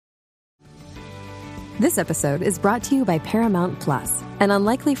This episode is brought to you by Paramount Plus. An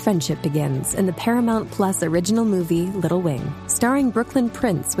unlikely friendship begins in the Paramount Plus original movie Little Wing, starring Brooklyn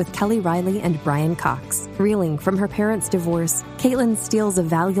Prince with Kelly Riley and Brian Cox. Reeling from her parents' divorce, Caitlin steals a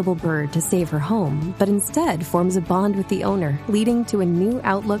valuable bird to save her home, but instead forms a bond with the owner, leading to a new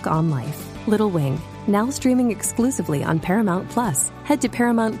outlook on life. Little Wing, now streaming exclusively on Paramount Plus. Head to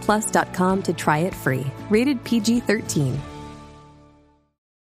ParamountPlus.com to try it free. Rated PG-13.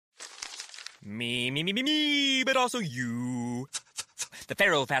 Me, but also you. The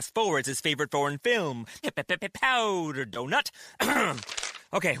Pharaoh fast forwards his favorite foreign film, Powder Donut.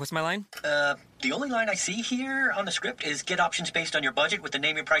 Okay, what's my line? The only line I see here on the script is get options based on your budget with the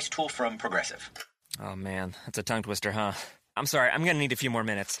Name Your Price tool from Progressive. Oh man, that's a tongue twister, huh? I'm sorry, I'm gonna need a few more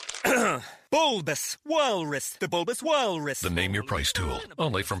minutes. Bulbous Walrus, the Bulbous Walrus. The Name Your Price tool,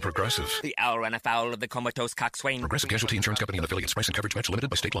 only from Progressive. The owl ran afoul of the comatose coxswain. Progressive Casualty Insurance Company and affiliates. Price and coverage match limited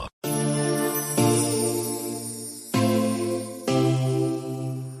by state law.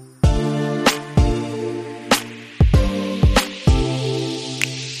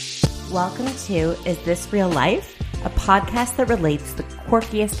 Welcome to Is This Real Life? A podcast that relates the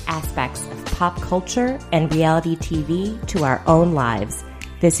quirkiest aspects of pop culture and reality TV to our own lives.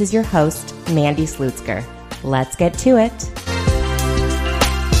 This is your host, Mandy Slutzker. Let's get to it.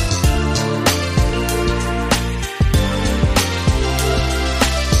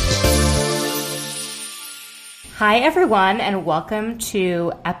 Hi, everyone, and welcome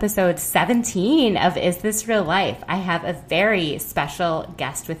to episode 17 of Is This Real Life? I have a very special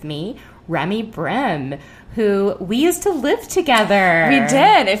guest with me, Remy Brim, who we used to live together. We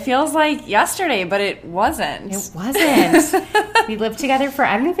did. It feels like yesterday, but it wasn't. It wasn't. We lived together for,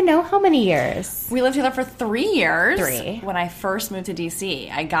 I don't even know how many years. We lived together for 3 years. 3. When I first moved to D.C.,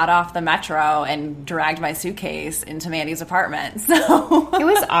 I got off the metro and dragged my suitcase into Mandy's apartment. So it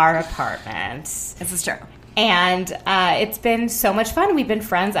was our apartment. This is true. And it's been so much fun. We've been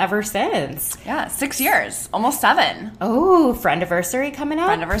friends ever since. Yeah, 6 years. Almost 7. Oh, friendiversary coming up?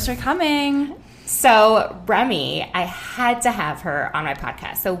 Friendiversary coming. So, Remy, I had to have her on my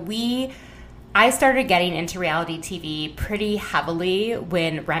podcast. So I started getting into reality TV pretty heavily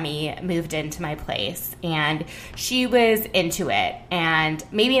when Remy moved into my place. And she was into it. And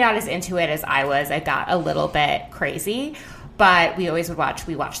maybe not as into it as I was. I got a little bit crazy. But we always would watch.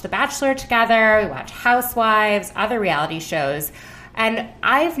 We watched The Bachelor together. We watched Housewives, other reality shows. And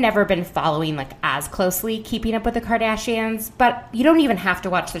I've never been following as closely Keeping Up with the Kardashians. But you don't even have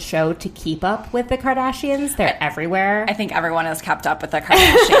to watch the show to keep up with the Kardashians. They're everywhere. I think everyone has kept up with the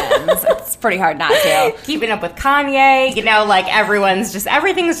Kardashians. It's pretty hard not to. Keeping up with Kanye.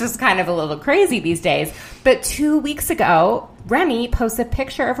 Everything's just kind of a little crazy these days. But 2 weeks ago, Remy posted a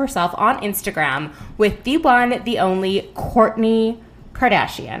picture of herself on Instagram with the one, the only Kourtney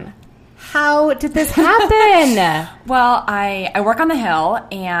Kardashian. How did this happen? Well, I work on the Hill,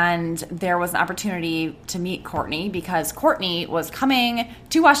 and there was an opportunity to meet Kourtney because Kourtney was coming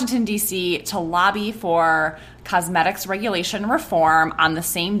to Washington, D.C. to lobby for cosmetics regulation reform on the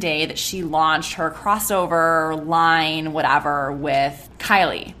same day that she launched her crossover line, whatever, with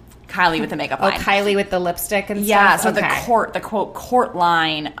Kylie. Kylie with the makeup line. Oh, Kylie with the lipstick and stuff? Yeah, so the quote, court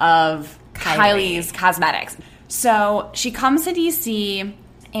line of Kylie's cosmetics. So she comes to D.C.,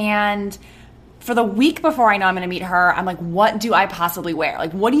 and for the week before I know I'm going to meet her, I'm like, what do I possibly wear?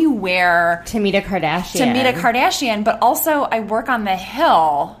 What do you wear? To meet a Kardashian. But also, I work on the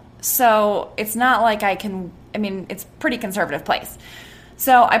Hill, so it's not like it's a pretty conservative place.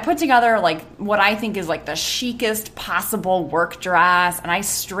 So I put together what I think is the chicest possible work dress, and I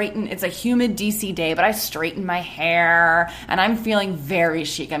straighten. It's a humid DC day, but I straighten my hair, and I'm feeling very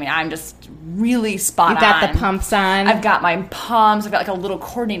chic. I'm just really spot on. You've got the pumps on. I've got my pumps. I've got a little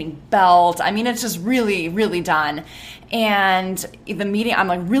coordinating belt. It's just really, really done. And the meeting,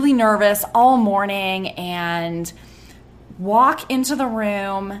 I'm really nervous all morning, and walk into the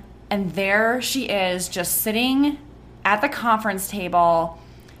room, and there she is, just sitting at the conference table,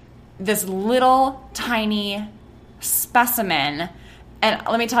 this little tiny specimen. And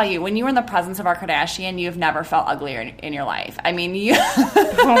let me tell you, when you were in the presence of our Kardashian, you've never felt uglier in your life. Oh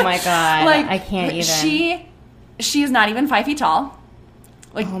my God. I can't even. She is not even 5 feet tall.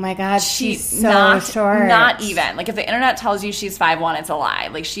 Oh my God, she's so short. Not even. If the internet tells you she's 5'1", it's a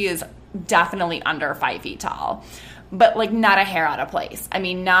lie. She is definitely under 5 feet tall. But, not a hair out of place.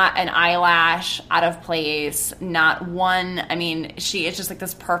 Not an eyelash out of place. Not one. She is just,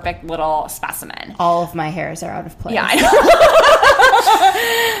 this perfect little specimen. All of my hairs are out of place. Yeah, I know.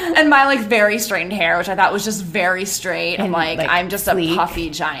 And my, like, very straightened hair, which I thought was just very straight. And, I'm like I'm just sleek. a puffy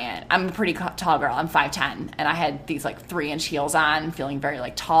giant. I'm a pretty tall girl. I'm 5'10", and I had these, like, 3-inch heels on, feeling very,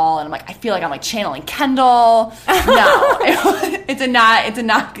 like, tall. And I'm like, I feel like I'm, like, channeling Kendall. No, it did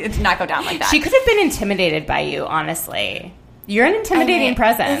not go down like that. She could have been intimidated by you, honestly. You're an intimidating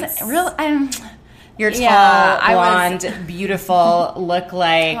presence. You're tall, blonde, beautiful, look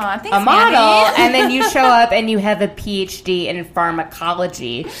like thanks, a model, Mandy. and then you show up and you have a PhD in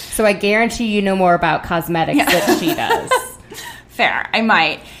pharmacology. So I guarantee you know more about cosmetics than she does. Fair, I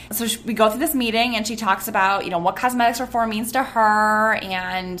might. So we go through this meeting, and she talks about, what cosmetics reform means to her,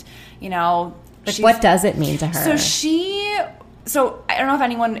 and, But what does it mean to her? So I don't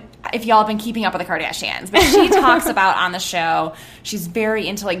know if y'all have been keeping up with the Kardashians, but she talks about on the show, she's very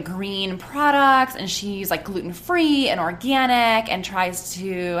into, like, green products, and she's, like, gluten-free and organic, and tries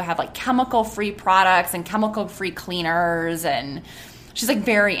to have, like, chemical-free products and chemical-free cleaners, and she's, like,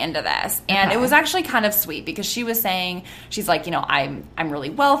 very into this. And It was actually kind of sweet, because she was saying, she's like, I'm really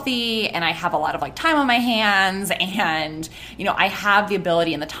wealthy, and I have a lot of, like, time on my hands, and, I have the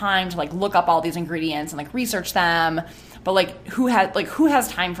ability and the time to, like, look up all these ingredients and, like, research them. But, like, who has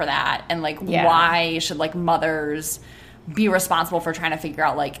time for that? And, like, why should, like, mothers be responsible for trying to figure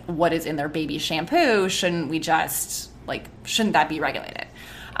out, like, what is in their baby shampoo? Shouldn't that be regulated?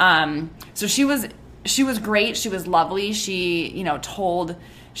 So she was great. She was lovely. She,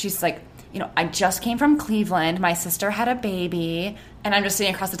 she's like, I just came from Cleveland. My sister had a baby. And I'm just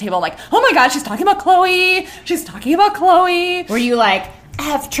sitting across the table like, oh, my God, she's talking about Khloe. She's talking about Khloe. Were you like,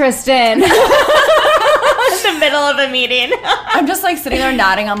 F Tristan? In the middle of a meeting. I'm just, like, sitting there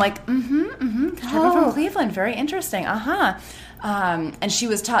nodding. I'm like, from Cleveland. Very interesting. And she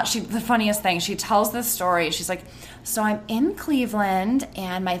was the funniest thing. She tells this story. She's like, so I'm in Cleveland,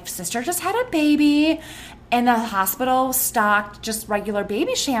 and my sister just had a baby, and the hospital stocked just regular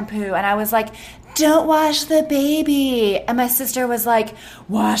baby shampoo. And I was like, don't wash the baby. And my sister was like,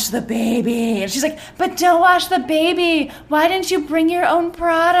 wash the baby. And she's like, but don't wash the baby. Why didn't you bring your own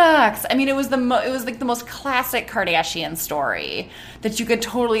products? I mean, it was like the most classic Kardashian story that you could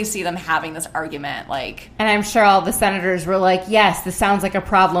totally see them having this argument. Like, and I'm sure all the senators were like, yes, this sounds like a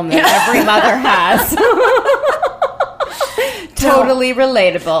problem that every mother has. Totally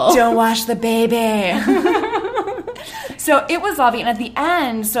relatable. Don't wash the baby. So it was lovely. And at the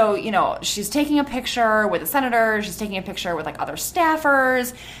end, she's taking a picture with the senator. She's taking a picture with, like, other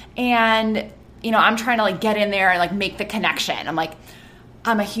staffers. And, I'm trying to, like, get in there and, like, make the connection. I'm like,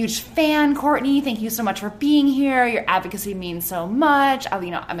 I'm a huge fan, Kourtney. Thank you so much for being here. Your advocacy means so much.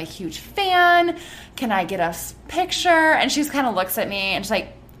 I'm a huge fan. Can I get a picture? And she kind of looks at me and she's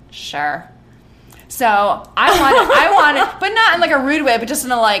like, sure. So I wanted, but not in, like, a rude way, but just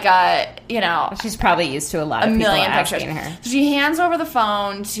in a, like, She's probably used to a lot of people asking her. So she hands over the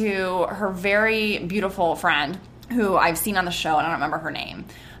phone to her very beautiful friend, who I've seen on the show, and I don't remember her name.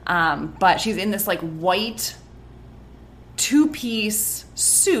 But she's in this, like, white 2-piece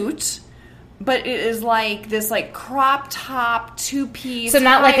suit, but it is, like, this, like, crop top 2-piece. So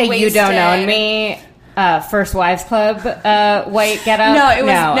not like a You Don't Own Me First Wives Club white getup? No, it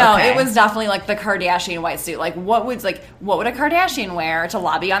was okay. It was definitely, like, the Kardashian white suit. Like, what would a Kardashian wear to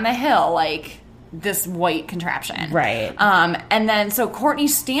lobby on the Hill? Like, this white contraption. Right. And then so Kourtney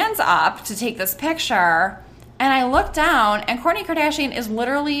stands up to take this picture, and I look down, and Kourtney Kardashian is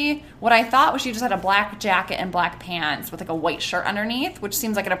literally what I thought was she just had a black jacket and black pants with, like, a white shirt underneath, which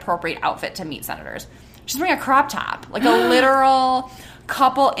seems like an appropriate outfit to meet senators. She's wearing a crop top, like a literal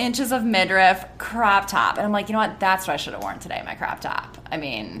couple inches of midriff crop top. And I'm like, you know what? That's what I should have worn today, my crop top. I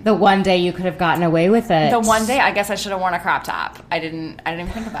mean, the one day you could have gotten away with it. The one day, I guess I should have worn a crop top. I didn't even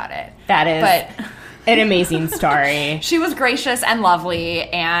think about it. That is an amazing story. She was gracious and lovely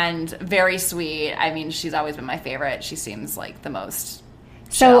and very sweet. I mean, she's always been my favorite. She seems like the most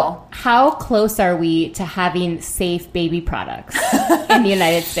chill. How close are we to having safe baby products in the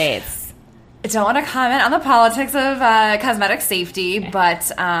United States? I don't want to comment on the politics of cosmetic safety,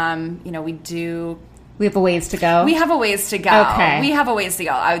 but, we do... We have a ways to go? We have a ways to go. Okay. We have a ways to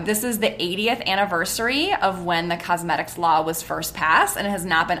go. This is the 80th anniversary of when the cosmetics law was first passed, and it has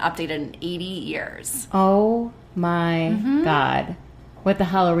not been updated in 80 years. Oh, my God. What the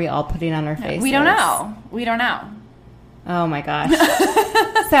hell are we all putting on our faces? We don't know. Oh, my gosh.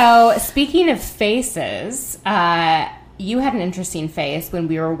 So, speaking of faces, you had an interesting face when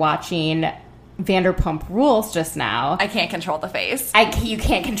we were watching Vanderpump Rules just now. I can't control the face. I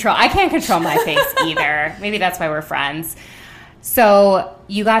can't control my face either. Maybe that's why we're friends. So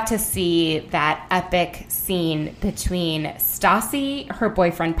you got to see that epic scene between Stassi, her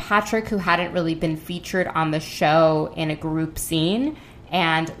boyfriend Patrick, who hadn't really been featured on the show in a group scene,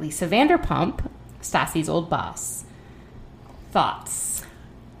 and Lisa Vanderpump, Stassi's old boss. Thoughts?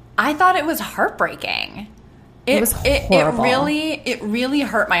 I thought it was heartbreaking. It was horrible. It really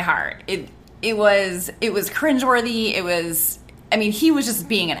hurt my heart. It was cringeworthy. He was just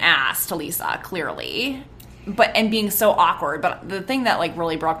being an ass to Lisa, clearly. And being so awkward. But the thing that like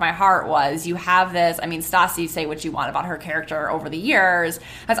really broke my heart was you have this, Stassi, say what you want about her character over the years,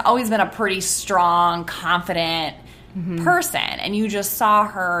 has always been a pretty strong, confident person. And you just saw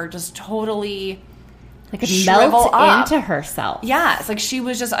her just totally like melt into herself. Yeah, it's like she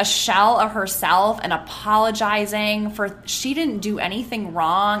was just a shell of herself and apologizing for she didn't do anything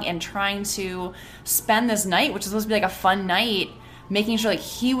wrong and trying to spend this night, which is supposed to be like a fun night, making sure like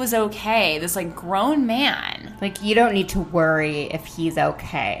he was okay. This like grown man. Like you don't need to worry if he's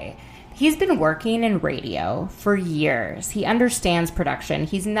okay. He's been working in radio for years. He understands production.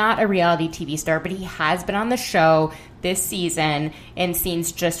 He's not a reality TV star, but he has been on the show this season in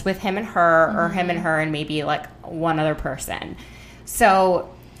scenes just with him and her, or him and her and maybe like one other person.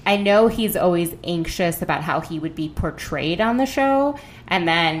 So I know he's always anxious about how he would be portrayed on the show. And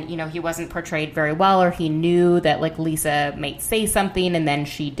then, he wasn't portrayed very well, or he knew that like Lisa might say something and then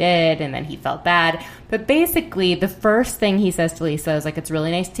she did, and then he felt bad. But basically, the first thing he says to Lisa is like, "It's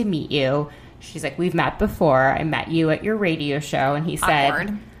really nice to meet you." She's like, "We've met before. I met you at your radio show." And he said,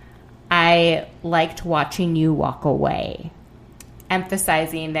 awkward. "I liked watching you walk away,"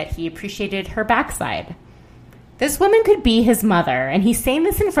 emphasizing that he appreciated her backside. This woman could be his mother, and he's saying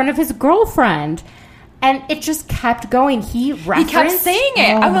this in front of his girlfriend. And it just kept going. He kept saying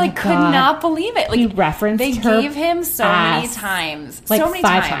it. I could not believe it. Like, he referenced they her gave him so many times. Like so many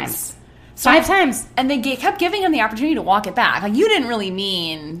 5 times. Five times. And they kept giving him the opportunity to walk it back. Like, you didn't really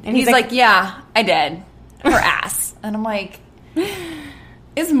mean. And he's like, yeah, I did. Her ass. And I'm like,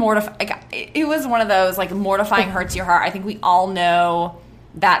 it's mortifying. Like, it was one of those, like, mortifying hurts your heart. I think we all know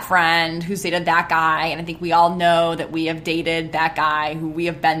that friend who's dated that guy, and I think we all know that we have dated that guy who we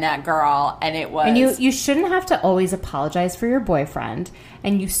have been that girl, and it was... And you shouldn't have to always apologize for your boyfriend,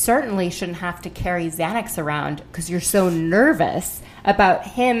 and you certainly shouldn't have to carry Xanax around because you're so nervous about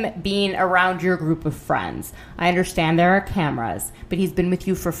him being around your group of friends. I understand there are cameras, but he's been with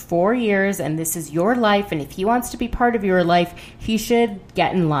you for 4 years, and this is your life, and if he wants to be part of your life, he should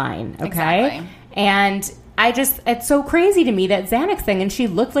get in line, okay? Exactly. And... it's so crazy to me, that Xanax thing, and she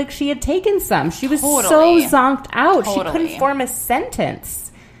looked like she had taken some. She was so zonked out. She couldn't form a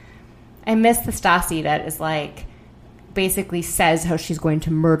sentence. I miss the Stassi that is like, basically says how she's going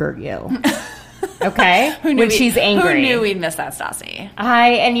to murder you. Okay? She's angry. Who knew we'd miss that Stassi?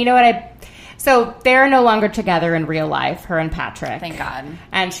 And you know what, so they're no longer together in real life, her and Patrick. Thank God.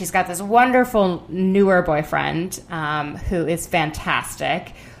 And she's got this wonderful newer boyfriend who is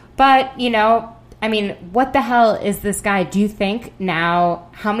fantastic. But, what the hell is this guy? Do you think now,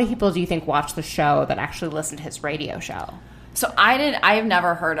 how many people do you think watch the show that actually listen to his radio show? So I have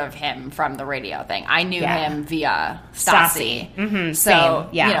never heard of him from the radio thing. I knew him via Stassi. Mm-hmm, so,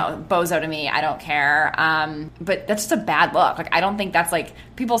 same. bozo to me, I don't care. But that's just a bad look. Like, I don't think that's like,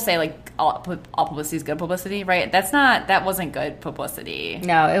 people say like all publicity is good publicity, right? That wasn't good publicity.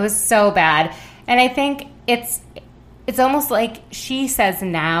 No, it was so bad. And I think it's almost like she says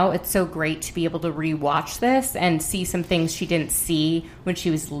now it's so great to be able to rewatch this and see some things she didn't see when she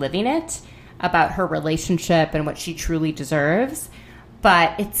was living it about her relationship and what she truly deserves.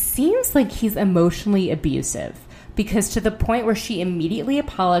 But it seems like he's emotionally abusive, because to the point where she immediately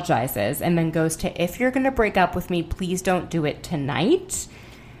apologizes and then goes to, "If you're going to break up with me, please don't do it tonight."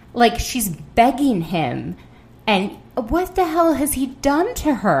 Like, she's begging him. And what the hell has he done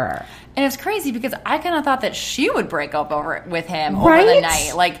to her? And it's crazy because I kind of thought that she would break up with him right? over the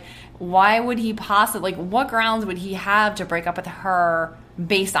night. Like, why would he possibly, like, what grounds would he have to break up with her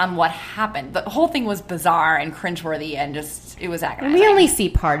based on what happened? The whole thing was bizarre and cringeworthy, and just, it was agonizing. We only see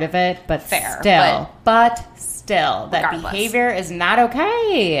part of it, but fair. But still, that regardless. Behavior is not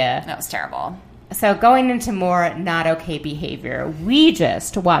okay. No, it's terrible. So going into more not okay behavior, we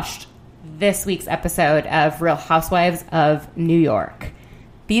just watched this week's episode of Real Housewives of New York.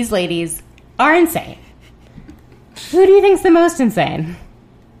 These ladies are insane. Who do you think's the most insane?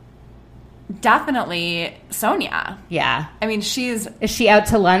 Definitely Sonia. Yeah. I mean, Is she out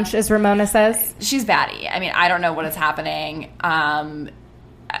to lunch, as Ramona says? She's batty. I mean, I don't know what is happening.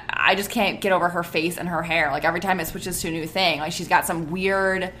 I just can't get over her face and her hair. Like, every time it switches to a new thing, like, she's got some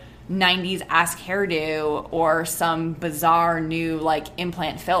weird 90s-esque hairdo or some bizarre new, like,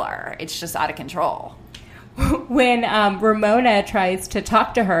 implant filler. It's just out of control. when Ramona tries to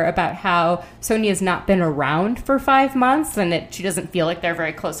talk to her about how Sonia's not been around for 5 months and that she doesn't feel like they're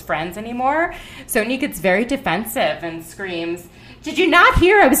very close friends anymore, Sonia gets very defensive and screams, "Did you not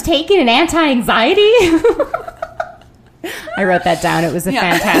hear I was taking an anti-anxiety?" I wrote that down. It was a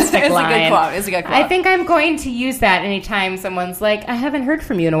fantastic line. It's a good quote. I think I'm going to use that anytime someone's like, "I haven't heard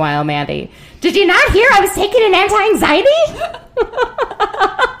from you in a while, Mandy. Did you not hear I was taking an anti-anxiety?"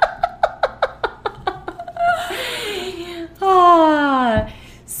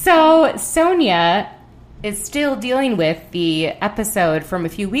 So Sonia is still dealing with the episode from a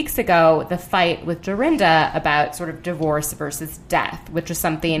few weeks ago, the fight with Dorinda about sort of divorce versus death, which is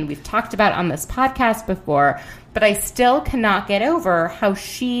something we've talked about on this podcast before, but I still cannot get over how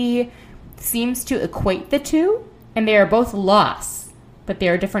she seems to equate the two, and they are both loss, but they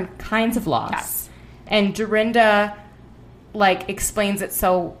are different kinds of loss. Yes. And Dorinda explains it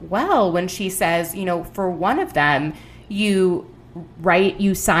so well when she says, for one of them, you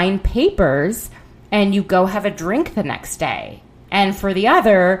sign papers and you go have a drink the next day. And for the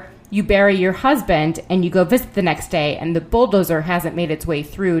other, you bury your husband and you go visit the next day and the bulldozer hasn't made its way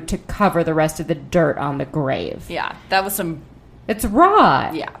through to cover the rest of the dirt on the grave. Yeah, that was some... It's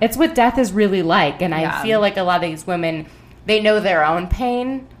raw. Yeah. It's what death is really like. And I feel like a lot of these women, they know their own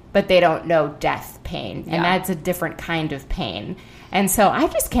pain, but they don't know death pain. And that's a different kind of pain. And so I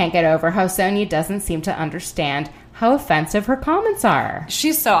just can't get over how Sonia doesn't seem to understand how offensive her comments are.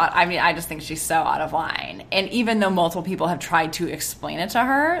 I just think she's so out of line. And even though multiple people have tried to explain it to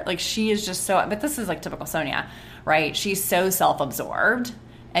her, she is just so, but this is typical Sonia, right? She's so self-absorbed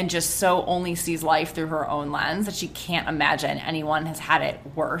and just so only sees life through her own lens that she can't imagine anyone has had it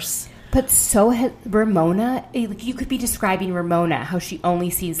worse. But so has Ramona. You could be describing Ramona, how she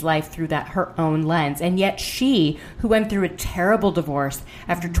only sees life through her own lens. And yet she, who went through a terrible divorce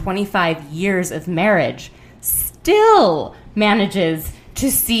after 25 years of marriage, still manages to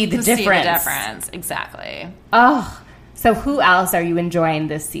see the difference. Exactly. Oh, so who else are you enjoying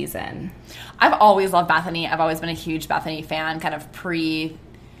this season? I've always loved Bethany. I've always been a huge Bethany fan, kind of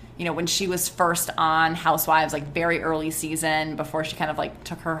when she was first on Housewives, very early season, before she kind of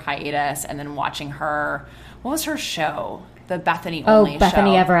took her hiatus, and then watching her, what was her show? The Bethany only show. Oh,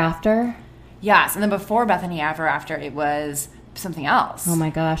 Bethany Ever After? Yes, and then before Bethany Ever After, it was something else. Oh my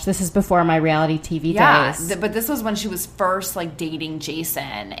gosh, this is before my reality TV days. Yeah, but this was when she was first dating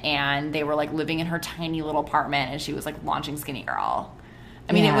Jason, and they were living in her tiny little apartment, and she was launching Skinny Girl.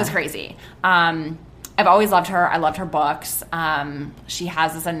 I mean, It was crazy. I've always loved her. I loved her books. She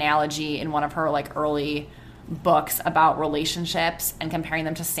has this analogy in one of her early books about relationships and comparing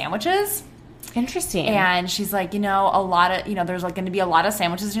them to sandwiches. Interesting. And she's a lot of, there's going to be a lot of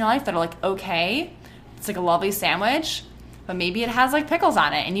sandwiches in your life that are okay. It's a lovely sandwich, but maybe it has pickles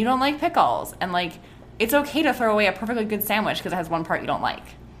on it and you don't like pickles. And it's okay to throw away a perfectly good sandwich because it has one part you don't like.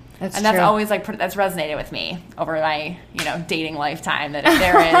 That's always that's resonated with me over my dating lifetime, that if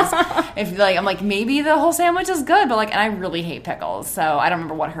there is I'm maybe the whole sandwich is good, but and I really hate pickles, so I don't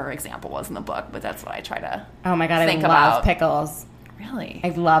remember what her example was in the book, but that's what I try to I love pickles. Really? I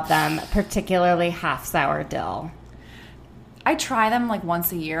love them, particularly half sour dill. I try them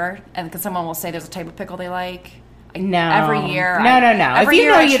once a year, and because someone will say there's a type of pickle they like. No. Every year. No. If you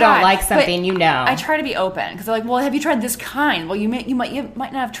know you don't like something, you know. I try to be open because they're well, have you tried this kind? Well, you might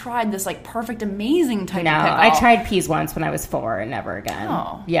not have tried this perfect, amazing type of pickle. No, I tried peas once when I was 4 and never again.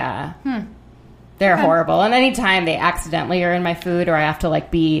 Oh. Yeah. They're horrible. And anytime they accidentally are in my food, or I have to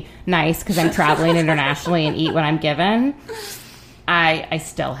be nice because I'm traveling internationally and eat what I'm given, I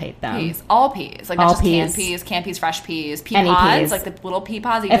still hate them. Peas. All peas. All peas. Canned peas, fresh peas, pea Any pods, peas. the little pea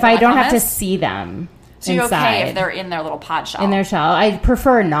pods. If I don't have to see them. So you're inside. okay if they're in their little pod shell? In their shell. I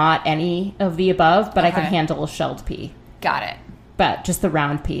prefer not any of the above, but I can handle a shelled pea. Got it. But just the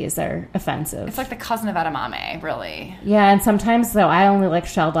round peas are offensive. It's the cousin of edamame, really. Yeah, and sometimes, though, I only like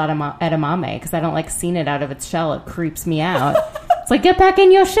shelled edamame because I don't like seeing it out of its shell. It creeps me out. It's get back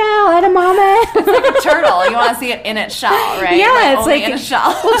in your shell, edamame. It's like a turtle. You want to see it in its shell, right? Yeah, it's only in a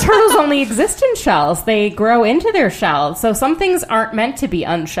shell. Well, turtles only exist in shells. They grow into their shells. So some things aren't meant to be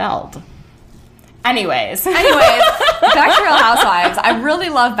unshelled. Anyways, back to Real Housewives. I really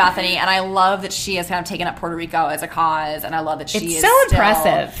love Bethany, and I love that she has kind of taken up Puerto Rico as a cause, and I love that she is so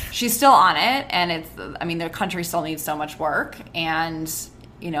impressive. She's still on it, and their country still needs so much work, and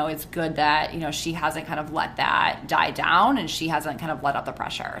it's good that she hasn't kind of let that die down, and she hasn't kind of let up the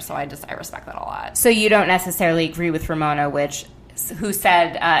pressure. So I respect that a lot. So you don't necessarily agree with Ramona, who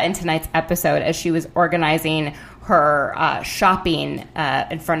said in tonight's episode, as she was organizing her shopping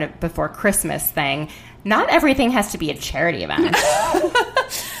in front of before Christmas thing, not everything has to be a charity event.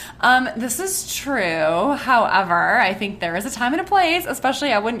 This is true. However, I think there is a time and a place,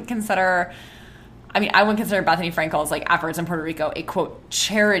 especially I wouldn't consider Bethany Frankel's like efforts in Puerto Rico a quote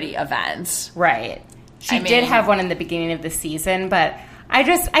charity event. Right. She did have one in the beginning of the season, but I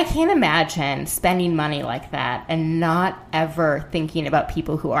can't imagine spending money like that and not ever thinking about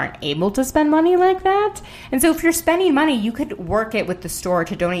people who aren't able to spend money like that. And so if you're spending money, you could work it with the store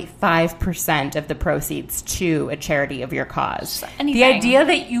to donate 5% of the proceeds to a charity of your cause. The idea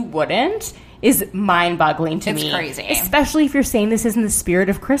that you wouldn't is mind-boggling to me. It's crazy. Especially if you're saying this is in the spirit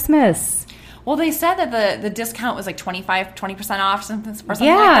of Christmas. Well, they said that the discount was like 20% off or something like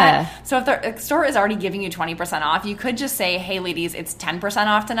that. So if the store is already giving you 20% off, you could just say, hey, ladies, it's 10%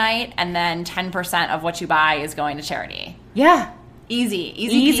 off tonight, and then 10% of what you buy is going to charity. Yeah. Easy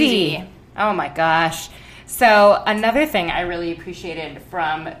peasy. Oh, my gosh. So another thing I really appreciated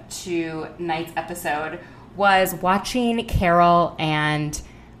from tonight's episode was watching Carol and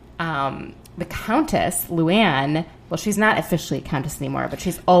the Countess, Luann. Well, she's not officially a countess anymore, but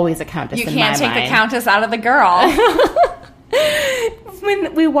she's always a countess in my mind. You can't take the countess out of the girl.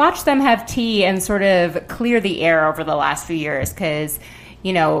 When we watch them have tea and sort of clear the air over the last few years, because,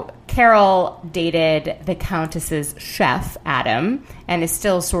 you know, Carol dated the countess's chef, Adam, and is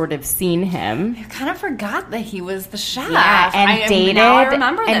still sort of seeing him. I kind of forgot that he was the chef. Yeah, and dated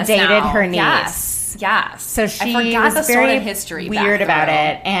her niece. Yes. So she I forgot was the very sort of history weird about through.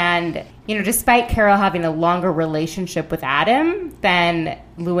 it. And, you know, despite Carol having a longer relationship with Adam than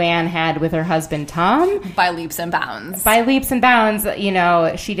Luann had with her husband, Tom. By leaps and bounds. By leaps and bounds, you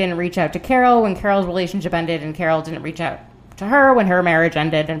know, she didn't reach out to Carol when Carol's relationship ended, and Carol didn't reach out to her when her marriage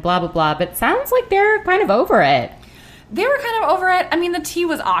ended, and blah, blah, blah. But it sounds like they're kind of over it. They were kind of over it. I mean, the tea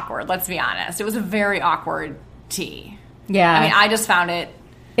was awkward, let's be honest. It was a very awkward tea. Yeah. I mean, I just found it...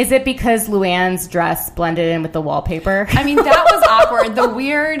 Is it because Luann's dress blended in with the wallpaper? I mean, that was awkward.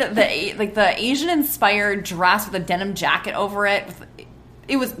 The Asian-inspired dress with a denim jacket over it.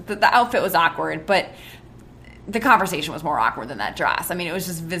 The outfit was awkward, but the conversation was more awkward than that dress. I mean, it was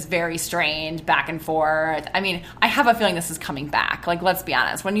just this very strained back and forth. I mean, I have a feeling this is coming back. Like, let's be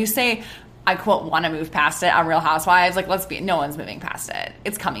honest. When you say, I quote, want to move past it on Real Housewives, like, no one's moving past it.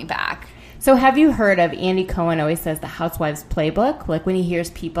 It's coming back. So have you heard of Andy Cohen always says the Housewives playbook? Like when he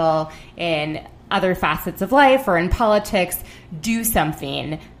hears people in other facets of life or in politics do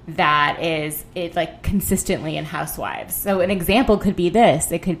something that is like consistently in Housewives. So an example could be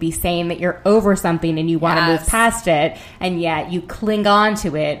this. It could be saying that you're over something and you want to move past it, and yet you cling on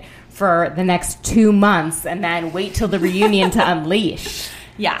to it for the next 2 months and then wait till the reunion to unleash.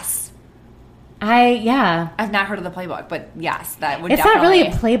 Yes. I've not heard of the playbook, but yes, that would It's definitely...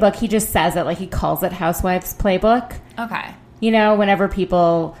 not really a playbook. He just says it, like he calls it Housewives playbook. Okay. You know, whenever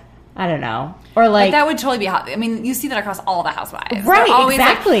people, I don't know. Or like... But that would totally be... I mean, you see that across all the Housewives. Right, They're always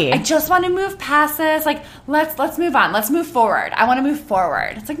exactly. Like, I just want to move past this. Like, let's move on. Let's move forward. I want to move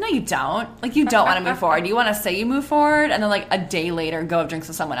forward. It's like, no, you don't. Like, you don't want to move forward. You want to say you move forward, and then, like, a day later go have drinks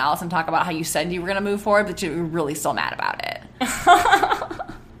with someone else and talk about how you said you were going to move forward, but you're really still mad about it.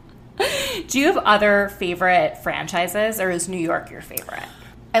 Do you have other favorite franchises, or is New York your favorite?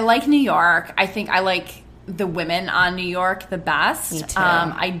 I like New York. I think I like the women on New York the best. Me too.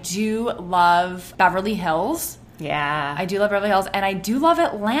 I do love Beverly Hills. Yeah. I do love Beverly Hills, and I do love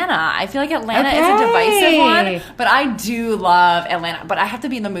Atlanta. I feel like Atlanta is a divisive one, but I do love Atlanta. But I have to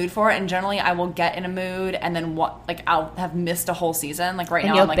be in the mood for it, and generally I will get in a mood, and then I'll have missed a whole season. Like right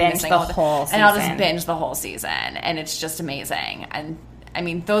now, I'm like missing the whole season. and I'll just binge the whole season, and it's just amazing. And I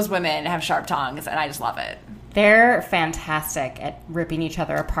mean, those women have sharp tongues, and I just love it. They're fantastic at ripping each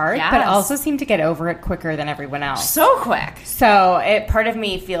other apart, but also seem to get over it quicker than everyone else. So quick. So part of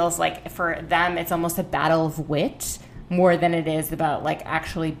me feels like for them, it's almost a battle of wit more than it is about like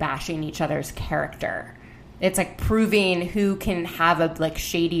actually bashing each other's character. It's like proving who can have a like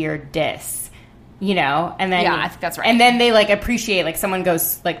shadier diss. You know, and then I think that's right. And then they like appreciate like someone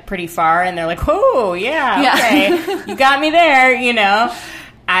goes like pretty far, and they're like, "Oh yeah, okay, you got me there." You know,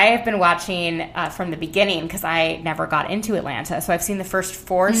 I have been watching from the beginning because I never got into Atlanta, so I've seen the first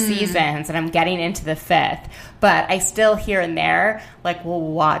 4 seasons, and I'm getting into the 5th. But I still here and there like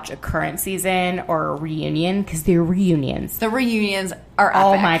will watch a current season or a reunion because they're reunions. The reunions are epic.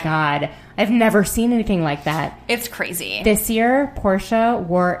 Oh my god, I've never seen anything like that. It's crazy. This year, Portia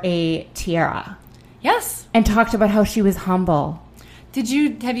wore a tiara. Yes. And talked about how she was humble. Have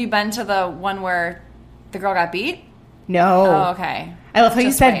you been to the one where the girl got beat? No. Oh, okay. I love how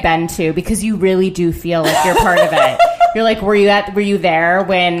you said been to, because you really do feel like you're part of it. You're like, were you there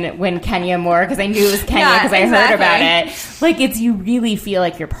when Kenya Moore? Because I knew it was Kenya because I heard about it. Like, you really feel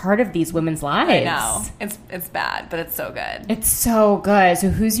like you're part of these women's lives. I know. It's bad, but it's so good. It's so good. So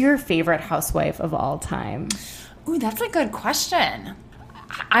who's your favorite housewife of all time? Ooh, that's a good question.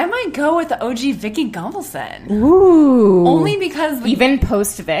 I might go with the OG Vicky Gunvalson. Ooh. Only because... Even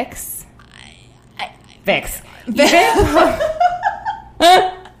post-Vix? Vix.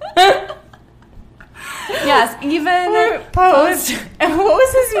 Yes, even post... What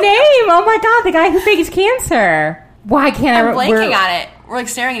was his name? Oh my God, the guy who faked cancer. Why can't I'm blanking on it. We're like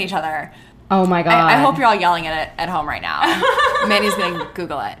staring at each other. Oh my God. I hope you're all yelling at it at home right now. Mandy's going to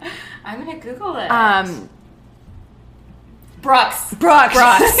Google it. I'm going to Google it. Brooks.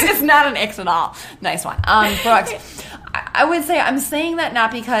 It's not an X at all. Nice one. Brooks. I would say I'm saying that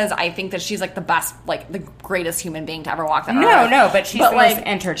not because I think that she's like the best, like the greatest human being to ever walk the earth. No, but she's the most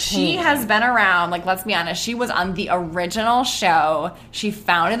entertaining. She has been around, like, let's be honest, she was on the original show. She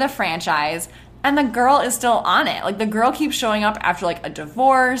founded the franchise. And the girl is still on it. Like, the girl keeps showing up after, like, a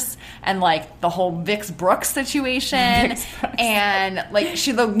divorce and, like, the whole Vix Brooks situation. And, like,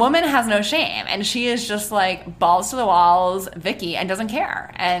 the woman has no shame. And she is just, like, balls to the walls, Vicky, and doesn't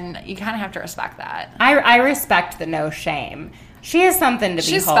care. And you kind of have to respect that. I respect the no shame. She is something to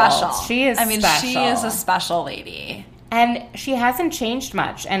She's behold. Special. She is special. She is a special lady. And she hasn't changed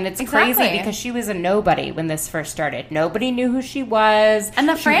much. And it's crazy because she was a nobody when this first started. Nobody knew who she was. And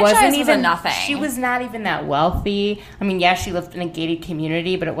the franchise was a nothing. She was not even that wealthy. I mean, yeah, she lived in a gated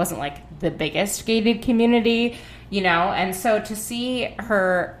community, but it wasn't like the biggest gated community, you know? And so to see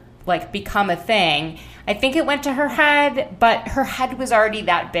her, like, become a thing, I think it went to her head, but her head was already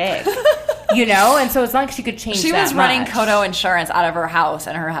that big. You know? And so it's not like she could change that She was running much. Kodo Insurance out of her house,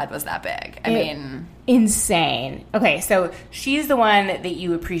 and her head was that big. I mean... Insane. Okay, so she's the one that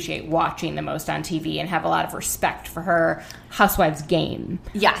you appreciate watching the most on TV and have a lot of respect for her housewives game.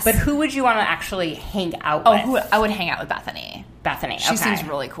 Yes. But who would you want to actually hang out with? I would hang out with Bethany. She seems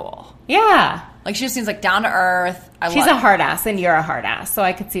really cool. Yeah. Like, she just seems like down to earth. She's a hard ass, and you're a hard ass, so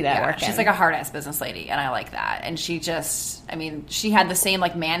I could see that working. She's like a hard ass business lady, and I like that. And she just, I mean, she had the same,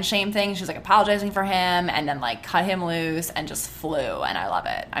 like, man shame thing. She was, like, apologizing for him and then, like, cut him loose and just flew, and I love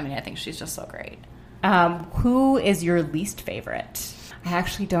it. I mean, I think she's just so great. Who is your least favorite? I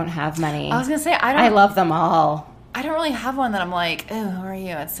actually don't have many. I was going to say, I love them all. I don't really have one that I'm like, oh, who are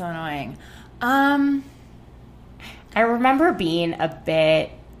you? It's so annoying. I remember being a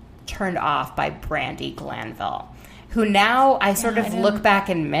bit turned off by Brandi Glanville, who now I sort of look back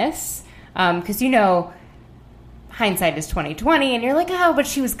and miss, because, you know, hindsight is 20/20, and you're like, oh, but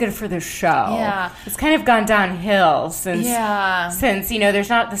she was good for the show. Yeah. It's kind of gone downhill since, you know, there's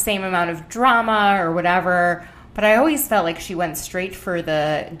not the same amount of drama or whatever, but I always felt like she went straight for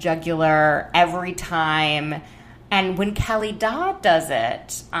the jugular every time. And when Kelly Dodd does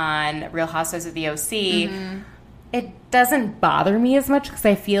it on Real Housewives of the OC, it doesn't bother me as much because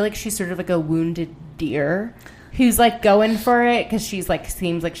I feel like she's sort of like a wounded deer who's like going for it because she's like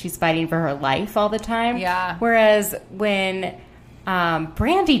seems like she's fighting for her life all the time. Yeah. Whereas when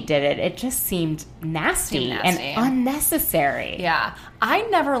Brandi did it, it just seemed nasty and unnecessary. Yeah. I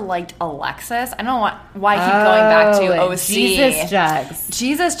never liked Alexis. I don't know why I keep going back to OC.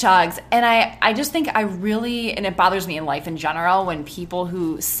 Jesus Chugs. And I just think I really, and it bothers me in life in general when people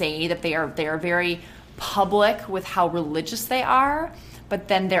who say that they are very public with how religious they are, but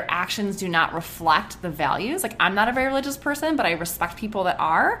then their actions do not reflect the values. Like, I'm not a very religious person, but I respect people that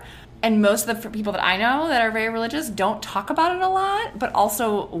are. And most of the people that I know that are very religious don't talk about it a lot, but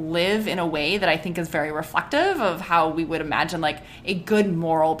also live in a way that I think is very reflective of how we would imagine, like, a good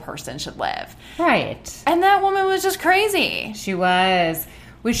moral person should live. Right. And that woman was just crazy. She was.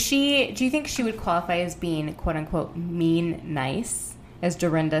 Do you think she would qualify as being, quote unquote, mean nice? As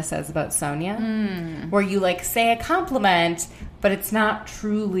Dorinda says about Sonia, where you, like, say a compliment, but it's not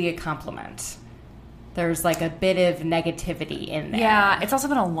truly a compliment. There's, like, a bit of negativity in there. Yeah, it's also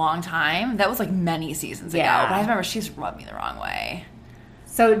been a long time. That was, like, many seasons ago. But I remember she's rubbed me the wrong way.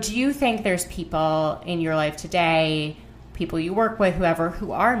 So do you think there's people in your life today, people you work with, whoever,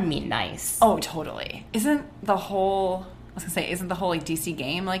 who are mean nice? Oh, totally. Isn't the whole like DC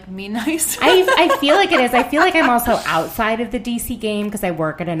game like mean nice? I feel like it is. I feel like I'm also outside of the DC game because I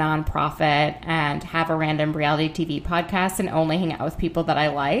work at a nonprofit and have a random reality TV podcast and only hang out with people that I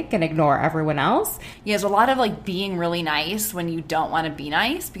like and ignore everyone else. Yeah, there's a lot of like being really nice when you don't want to be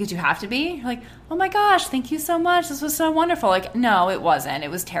nice because you have to be. You're like, oh my gosh, thank you so much. This was so wonderful. Like, no, it wasn't. It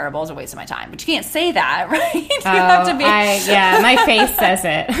was terrible. It was a waste of my time. But you can't say that, right? You have to be. My face says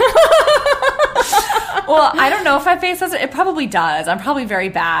it. Well, I don't know if my face says it. It probably does. I'm probably very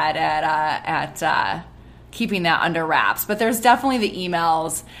bad at keeping that under wraps. But there's definitely the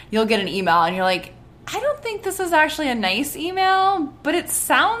emails. You'll get an email and you're like, I don't think this is actually a nice email, but it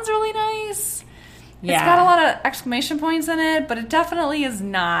sounds really nice. Yeah. It's got a lot of exclamation points in it, but it definitely is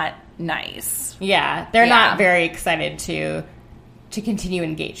not nice. Yeah, they're not very excited to continue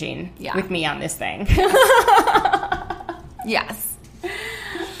engaging with me on this thing. Yes.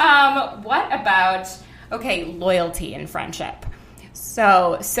 What about, loyalty in friendship?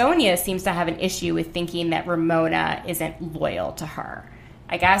 So Sonia seems to have an issue with thinking that Ramona isn't loyal to her.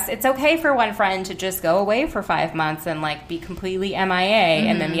 I guess it's okay for one friend to just go away for 5 months and be completely MIA,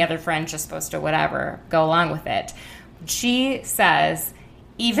 and then the other friend's just supposed to go along with it. She says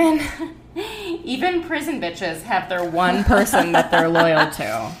even prison bitches have their one person that they're loyal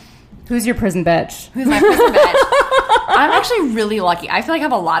to. Who's your prison bitch? Who's my prison bitch? I'm actually really lucky. I feel like I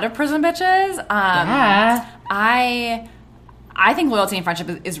have a lot of prison bitches. I think loyalty in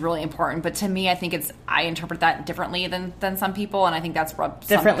friendship is really important, but to me, I interpret that differently than some people, and I think that's rubbed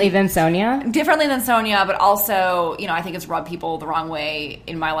differently than Sonia. Differently than Sonia, but also, I think it's rubbed people the wrong way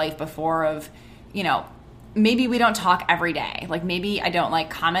in my life before. Of, maybe we don't talk every day. Maybe I don't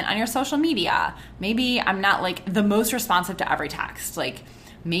comment on your social media. Maybe I'm not the most responsive to every text.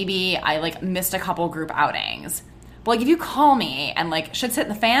 Maybe I missed a couple group outings. But if you call me and shit's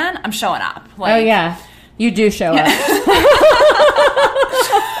hitting the fan, I'm showing up. Oh yeah. You do show up.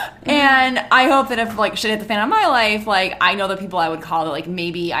 And I hope that if shit hit the fan on my life, I know the people I would call that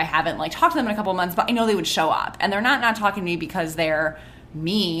maybe I haven't talked to them in a couple months, but I know they would show up. And they're not talking to me because they're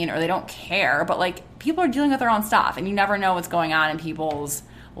mean or they don't care, but people are dealing with their own stuff, and you never know what's going on in people's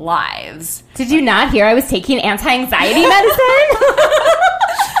lives. Did you not hear I was taking anti-anxiety medicine?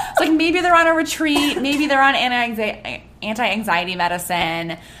 It's maybe they're on a retreat, maybe they're on anti-anxiety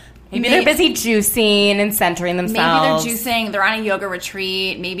medicine. Maybe they're busy juicing and centering themselves. Maybe they're juicing. They're on a yoga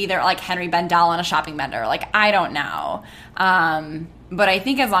retreat. Maybe they're like Henry Bendel on a shopping bender. I don't know. But I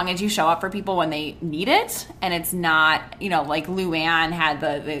think as long as you show up for people when they need it, and it's not, like Luann had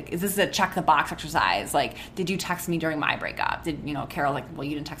this is a check the box exercise. Did you text me during my breakup? Did, Carol, well,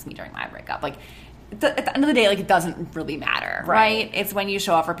 you didn't text me during my breakup. At the end of the day, it doesn't really matter, right? It's when you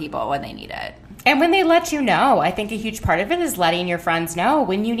show up for people when they need it. And when they let you know, I think a huge part of it is letting your friends know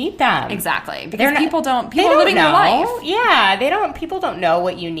when you need them. Exactly. Because people are living their life. Yeah, people don't know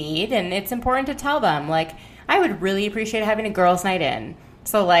what you need, and it's important to tell them. I would really appreciate having a girls' night in.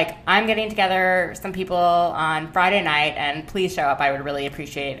 So, I'm getting together some people on Friday night, and please show up. I would really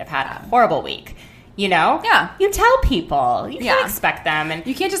appreciate it. I've had a horrible week. Yeah. You tell people. You can't expect them. And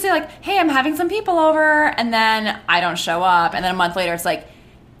you can't just say, hey, I'm having some people over, and then I don't show up. And then a month later, it's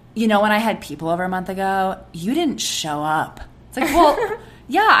when I had people over a month ago, you didn't show up. It's well,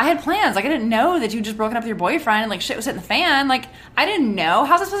 yeah, I had plans. I didn't know that you just broken up with your boyfriend and shit was hitting the fan. I didn't know.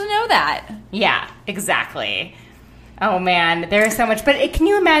 How was I supposed to know that? Yeah, exactly. Oh man, there is so much. But can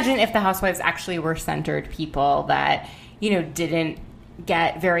you imagine if the Housewives actually were centered people that, didn't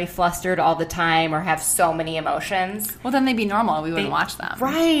get very flustered all the time or have so many emotions? Well, then they'd be normal. We wouldn't watch them.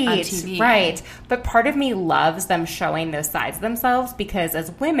 Right. On TV. Right. But part of me loves them showing those sides of themselves because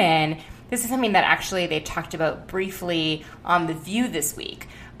as women, this is something that actually they talked about briefly on The View this week,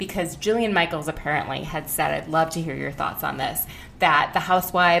 because Jillian Michaels apparently had said, I'd love to hear your thoughts on this, that The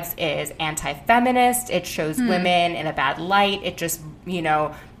Housewives is anti-feminist. It shows women in a bad light. It just,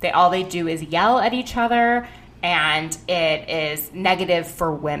 all they do is yell at each other. And it is negative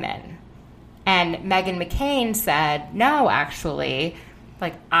for women. And Meghan McCain said, no, actually,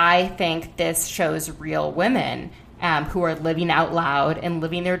 I think this shows real women who are living out loud and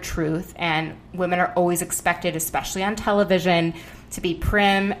living their truth. And women are always expected, especially on television, to be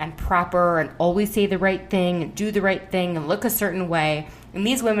prim and proper and always say the right thing and do the right thing and look a certain way. And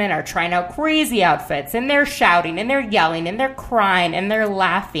these women are trying out crazy outfits, and they're shouting, and they're yelling, and they're crying, and they're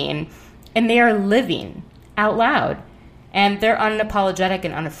laughing, and they are living out loud, and they're unapologetic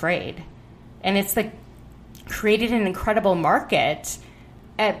and unafraid, and it's created an incredible market.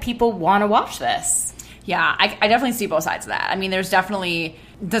 People want to watch this. Yeah, I definitely see both sides of that. I mean, there's definitely,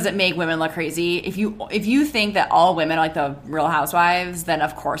 does it make women look crazy? If you think that all women are like the Real Housewives, then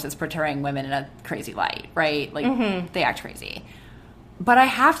of course it's portraying women in a crazy light, right? They act crazy. But I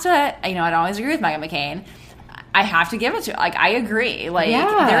have to, I don't always agree with Meghan McCain. I have to give it to, I agree.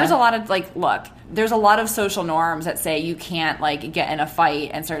 There's a lot of, look, there's a lot of social norms that say you can't, get in a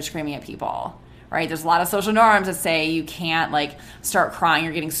fight and start screaming at people, right? There's a lot of social norms that say you can't, start crying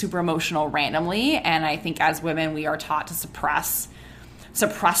or getting super emotional randomly. And I think as women, we are taught to suppress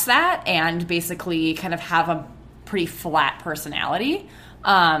that and basically kind of have a pretty flat personality.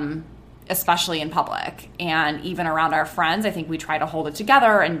 especially in public. And even around our friends, I think we try to hold it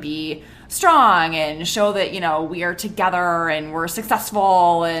together and be strong and show that, we are together and we're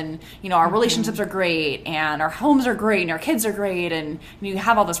successful and, our relationships are great and our homes are great and our kids are great, and you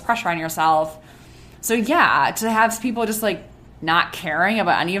have all this pressure on yourself. So yeah, to have people just like not caring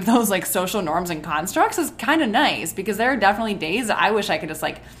about any of those like social norms and constructs is kind of nice, because there are definitely days that I wish I could just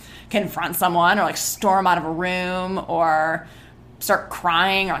like confront someone or like storm out of a room or start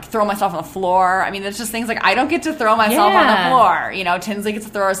crying or like throw myself on the floor. I mean, it's just things like I don't get to throw myself on the floor. Tinsley gets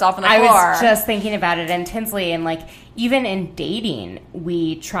to throw herself on the floor. I was just thinking about it, and Tinsley, and like even in dating,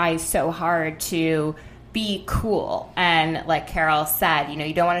 we try so hard to be cool. And like Carol said,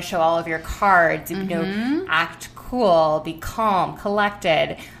 you don't want to show all of your cards, act cool, be calm,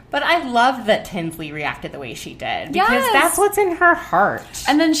 collected. But I love that Tinsley reacted the way she did, because that's what's in her heart.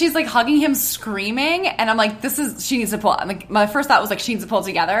 And then she's like hugging him, screaming, and I'm like, she needs to pull. Like, my first thought was like, she needs to pull it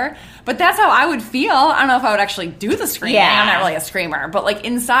together. But that's how I would feel. I don't know if I would actually do the screaming. Yeah. I'm not really a screamer, but like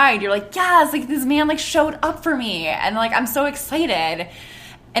inside, you're like, yes, like this man like showed up for me, and like I'm so excited.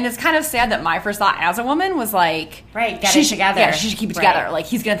 And it's kind of sad that my first thought as a woman was like, get it together. Yeah, she should keep it together. Like,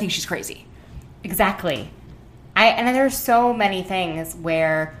 he's gonna think she's crazy. Exactly. And there's so many things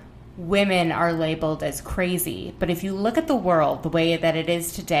where women are labeled as crazy. But if you look at the world the way that it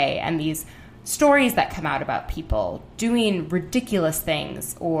is today, and these stories that come out about people doing ridiculous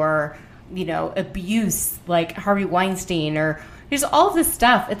things or, abuse like Harvey Weinstein, or there's all this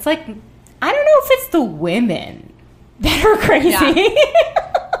stuff. It's like, I don't know if it's the women that are crazy.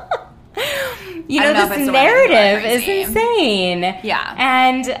 Yeah. This narrative is insane. Yeah.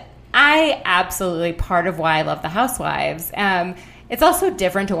 And I absolutely, part of why I love The Housewives. It's also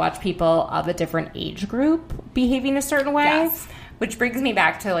different to watch people of a different age group behaving a certain way. Yes. Which brings me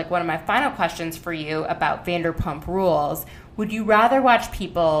back to like one of my final questions for you about Vanderpump Rules. Would you rather watch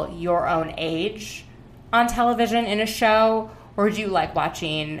people your own age on television in a show, or would you like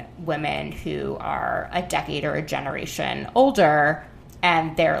watching women who are a decade or a generation older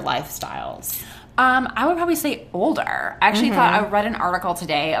and their lifestyles? I would probably say older. I actually thought I read an article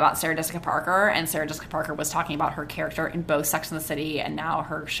today about Sarah Jessica Parker, and Sarah Jessica Parker was talking about her character in both Sex and the City and now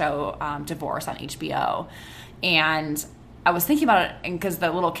her show Divorce on HBO. And I was thinking about it because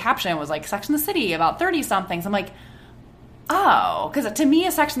the little caption was like Sex and the City about 30-somethings. I'm like, oh, because to me,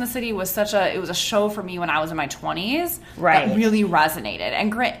 Sex and the City was it was a show for me when I was in my 20s that really resonated.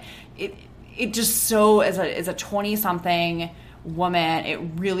 And it just so as a 20-something woman, it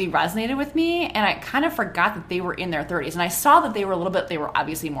really resonated with me, and I kind of forgot that they were in their 30s, and I saw that they were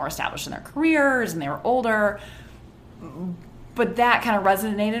obviously more established in their careers and they were older, but that kind of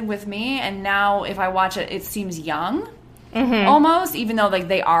resonated with me. And now if I watch it, it seems young almost, even though like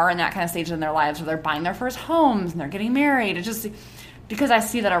they are in that kind of stage in their lives where they're buying their first homes and they're getting married. It just, because I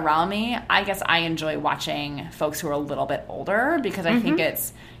see that around me, I guess I enjoy watching folks who are a little bit older, because I think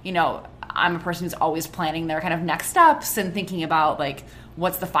it's, I'm a person who's always planning their kind of next steps and thinking about like,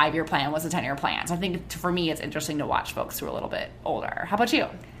 what's the 5-year plan? What's the 10-year plan? So I think for me, it's interesting to watch folks who are a little bit older. How about you?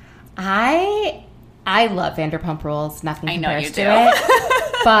 I love Vanderpump Rules. Nothing compares to do.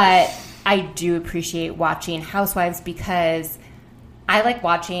 it. But I do appreciate watching Housewives, because I like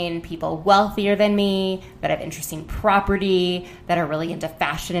watching people wealthier than me, that have interesting property, that are really into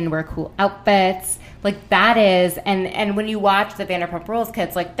fashion and wear cool outfits. Like that is, and when you watch the Vanderpump Rules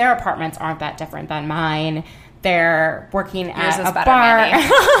kids, like their apartments aren't that different than mine. They're working at a bar.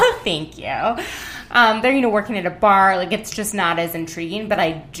 Thank you. They're, working at a bar. Like, it's just not as intriguing, but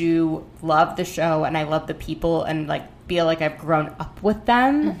I do love the show, and I love the people, and like feel like I've grown up with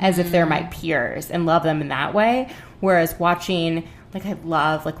them as if they're my peers, and love them in that way. Whereas watching, like, I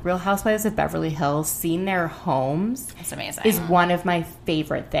love, like, Real Housewives of Beverly Hills, seeing their homes. It's amazing. Is one of my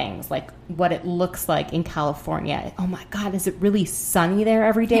favorite things. Like, what it looks like in California. Oh, my God, is it really sunny there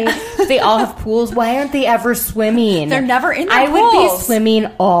every day? They all have pools. Why aren't they ever swimming? They're never in their pools. I would be swimming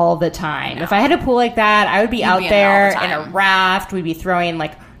all the time. If I had a pool like that, I would be out there in a raft. We'd be throwing,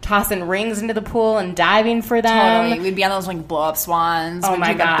 like, tossing rings into the pool and diving for them. Totally. We'd be on those like blow up swans. Oh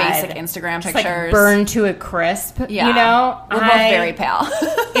my God. Basic Instagram pictures. Like burned to a crisp. Yeah. We're both very pale.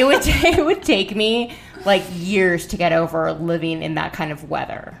 it would take me like years to get over living in that kind of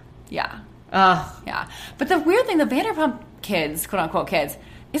weather. Yeah. Yeah. But the weird thing, the Vanderpump kids, quote unquote kids,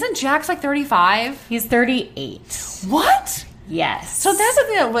 isn't Jax like 35? He's 38. What? Yes. So that's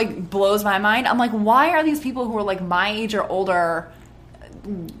something that like blows my mind. I'm like, why are these people who are like my age or older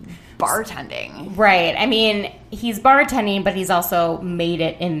bartending? Right. I mean, he's bartending, but he's also made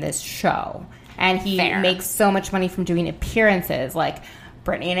it in this show. And he makes so much money from doing appearances. Like,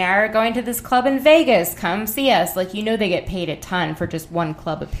 Brittany and I are going to this club in Vegas. Come see us. Like, you know they get paid a ton for just one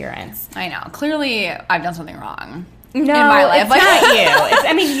club appearance. I know. Clearly, I've done something wrong. No, in my life. It's not you.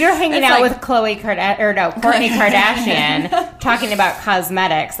 I mean, you're hanging out with Kourtney Kardashian talking about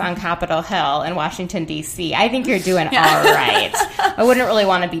cosmetics on Capitol Hill in Washington, D.C. I think you're doing all right. I wouldn't really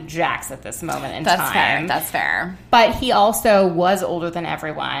want to be Jax at this moment in time. That's fair. But he also was older than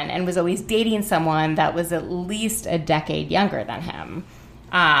everyone and was always dating someone that was at least a decade younger than him.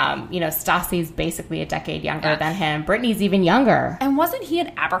 Stassi's basically a decade younger than him. Brittany's even younger. And wasn't he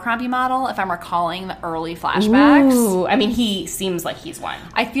an Abercrombie model, if I'm recalling the early flashbacks? Ooh, I mean, he seems like he's one.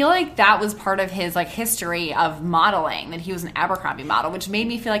 I feel like that was part of his history of modeling, that he was an Abercrombie model, which made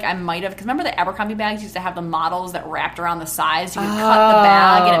me feel like I might have, because remember the Abercrombie bags used to have the models that wrapped around the sides? You would cut the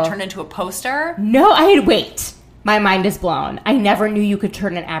bag and it turned into a poster? No, wait. My mind is blown. I never knew you could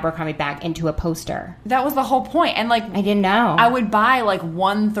turn an Abercrombie bag into a poster. That was the whole point. And I didn't know. I would buy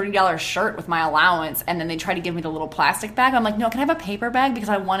one $30 shirt with my allowance, and then they try to give me the little plastic bag. I'm like, no, can I have a paper bag? Because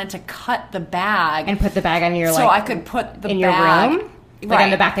I wanted to cut the bag. And put the bag on your, so I could put the in bag. Your room? Like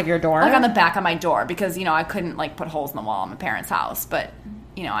on the back of your door? Like on the back of my door, because, I couldn't, put holes in the wall in my parents' house. But,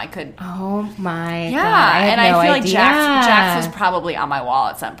 I could. Oh, my God. Yeah, I feel idea. like Jax was probably on my wall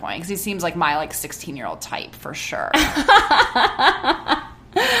at some point, because he seems like my, 16-year-old type, for sure.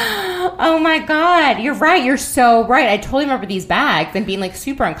 Oh, my God. You're right. You're so right. I totally remember these bags and being,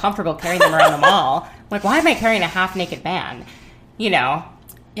 super uncomfortable carrying them around the mall. Like, why am I carrying a half-naked man?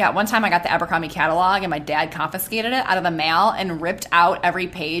 Yeah, one time I got the Abercrombie catalog and my dad confiscated it out of the mail and ripped out every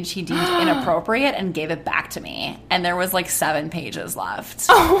page he deemed inappropriate and gave it back to me. And there was 7 pages left.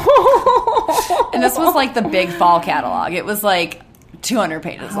 And this was the big fall catalog. It was 200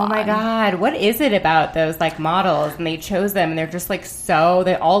 pages long. Oh my God. What is it about those models? And they chose them and they're just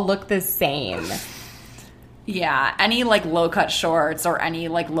they all look the same. Yeah, any low-cut shorts or any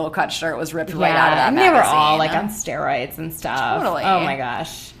low-cut shirt was ripped right out of that and magazine. They were all on steroids and stuff. Totally. Oh my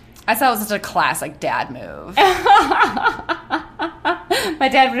gosh. I thought it was such a classic dad move. My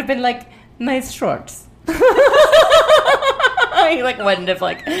dad would have been like, nice shorts. He wouldn't have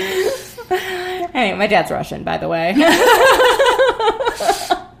Anyway, my dad's Russian, by the way.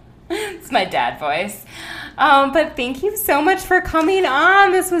 It's my dad voice. But thank you so much for coming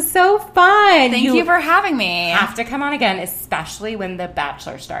on. This was so fun. Thank you for having me. Have to come on again, especially when The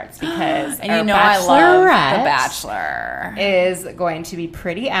Bachelor starts, because and I love The Bachelor is going to be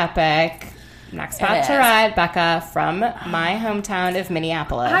pretty epic. Next Bachelorette, Becca, from my hometown of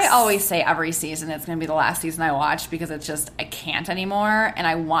Minneapolis. I always say every season it's going to be the last season I watch because it's just, I can't anymore. And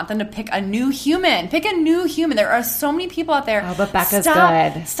I want them to pick a new human. Pick a new human. There are so many people out there. Oh, but Becca's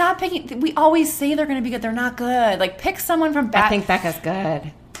good. Stop picking. We always say they're going to be good. They're not good. Pick someone from I think Becca's good.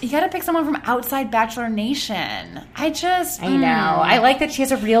 You got to pick someone from outside Bachelor Nation. I know. I like that she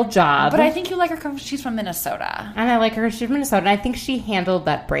has a real job. But I think you like her because she's from Minnesota. And I like her. She's from Minnesota. And I think she handled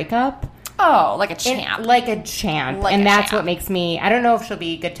that breakup. Oh, like a champ. And that's what makes me... I don't know if she'll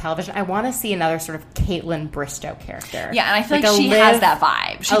be good television. I want to see another sort of Caitlin Bristow character. Yeah, and I feel like she has that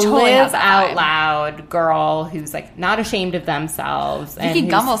vibe. She totally has that vibe. Out loud girl who's not ashamed of themselves. Vicky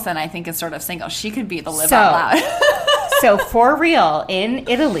Gumbelson, I think, is sort of single. She could be the live out loud. So, for real, in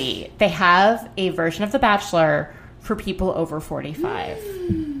Italy, they have a version of The Bachelor for people over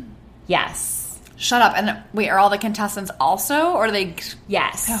 45. Yes. Shut up. And wait, are all the contestants also? Or do they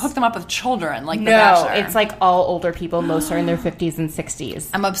hook them up with children like The Bachelor? No, it's all older people. Most are in their 50s and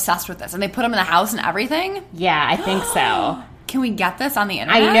 60s. I'm obsessed with this. And they put them in the house and everything? Yeah, I think so. Can we get this on the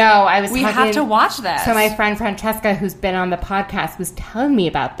internet? I know. We have to watch this. So my friend Francesca, who's been on the podcast, was telling me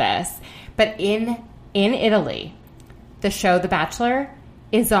about this. But in Italy, the show The Bachelor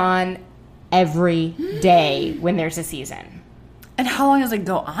is on every day when there's a season. And how long does it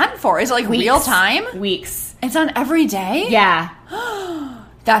go on for? Is it real time? Weeks. It's on every day? Yeah.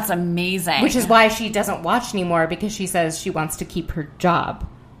 That's amazing. Which is why she doesn't watch anymore, because she says she wants to keep her job.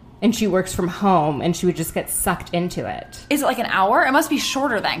 And she works from home, and she would just get sucked into it. Is it an hour? It must be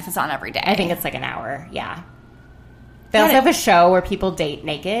shorter then, because it's on every day. I think it's an hour, yeah. They also have a show where people date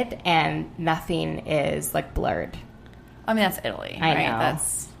naked, and nothing is, blurred. I mean, that's Italy, I right? know.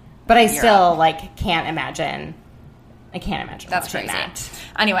 But I still, can't imagine... That's crazy.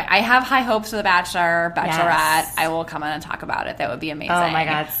 Anyway, I have high hopes for The Bachelor, Bachelorette. Yes. I will come on and talk about it. That would be amazing. Oh my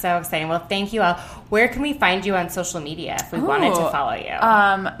God, so exciting. Well, thank you all. Where can we find you on social media if we wanted to follow you?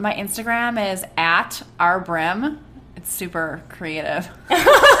 My Instagram is @ourbrim. It's super creative.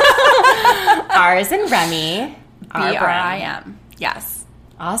 R is in Remy. BRIM. Yes.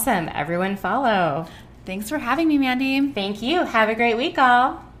 Awesome. Everyone follow. Thanks for having me, Mandy. Thank you. Have a great week,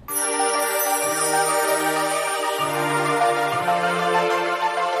 all.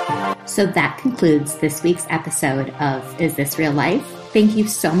 So that concludes this week's episode of Is This Real Life? Thank you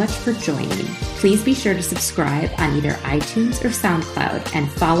so much for joining. Please be sure to subscribe on either iTunes or SoundCloud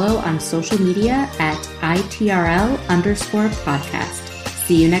and follow on social media at ITRL_podcast.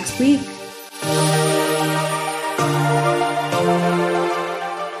 See you next week.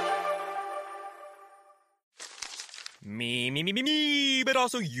 Me, but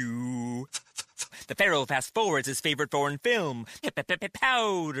also you. The Pharaoh fast forwards his favorite foreign film,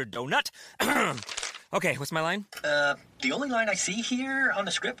 Powder Donut. Okay, what's my line? The only line I see here on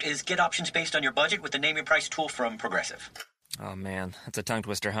the script is get options based on your budget with the name your price tool from Progressive. Oh man, that's a tongue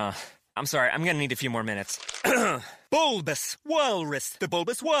twister, huh? I'm sorry, I'm gonna need a few more minutes. Bulbous Walrus, the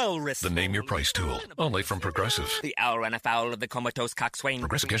Bulbous Walrus. The Name Your Price tool, only from Progressive. The owl ran afoul of the comatose coxswain.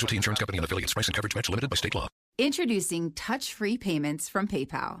 Progressive Casualty Insurance Company and affiliates. Price and coverage match limited by state law. Introducing touch-free payments from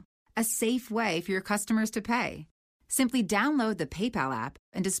PayPal, a safe way for your customers to pay. Simply download the PayPal app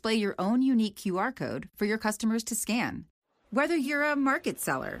and display your own unique QR code for your customers to scan. Whether you're a market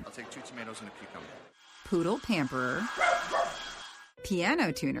seller, I'll take 2 tomatoes and a cucumber, poodle pamperer,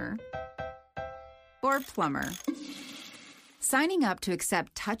 piano tuner, or plumber. Signing up to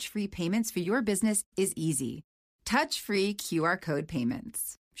accept touch-free payments for your business is easy. Touch-free QR code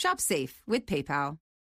payments. Shop safe with PayPal.